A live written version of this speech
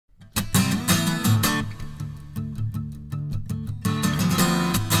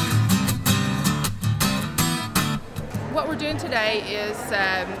doing today is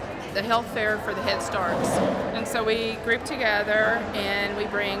the health fair for the Head Starts. And so we group together and we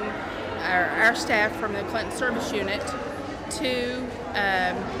bring our staff from the Clinton Service Unit to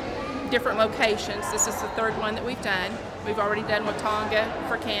different locations. This is the third one that we've done. We've already done Watauga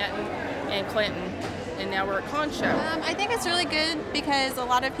for Canton and Clinton, and now we're at Concho. I think it's really good because a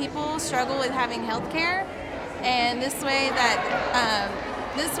lot of people struggle with having health care, and this way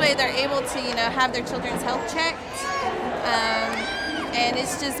they're able to, have their children's health checked. And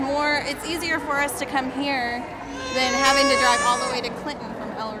it's easier for us to come here than having to drive all the way to Clinton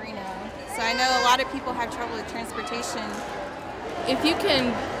from El Reno. So I know a lot of people have trouble with transportation. If you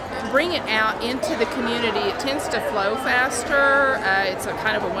can bring it out into the community, it tends to flow faster. It's a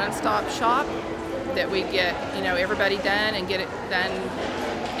kind of a one-stop shop that we get, everybody done and get it done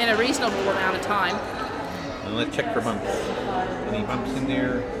in a reasonable amount of time. And let's check for bumps. Any bumps in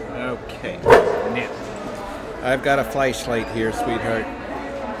there? Okay. Now, I've got a flashlight here, sweetheart.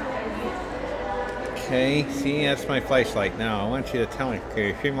 Okay, see, that's my flashlight. Now, I want you to tell me,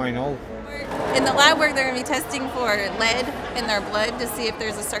 okay, see my nose? In the lab work, they're going to be testing for lead in their blood to see if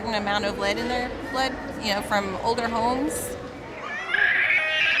there's a certain amount of lead in their blood, from older homes.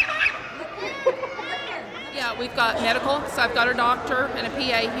 Yeah, we've got medical, so I've got a doctor and a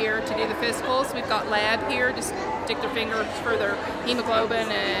PA here to do the physicals. We've got lab here to stick their fingers for their hemoglobin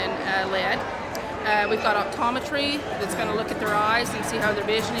and lead. We've got optometry that's going to look at their eyes and see how their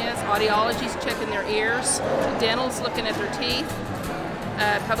vision is. Audiology's checking their ears. Dental's looking at their teeth.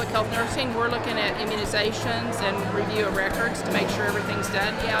 Public health nursing, we're looking at immunizations and review of records to make sure everything's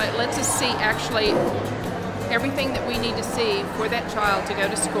done. Yeah, it lets us see actually everything that we need to see for that child to go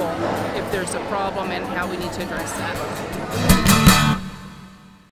to school if there's a problem and how we need to address that.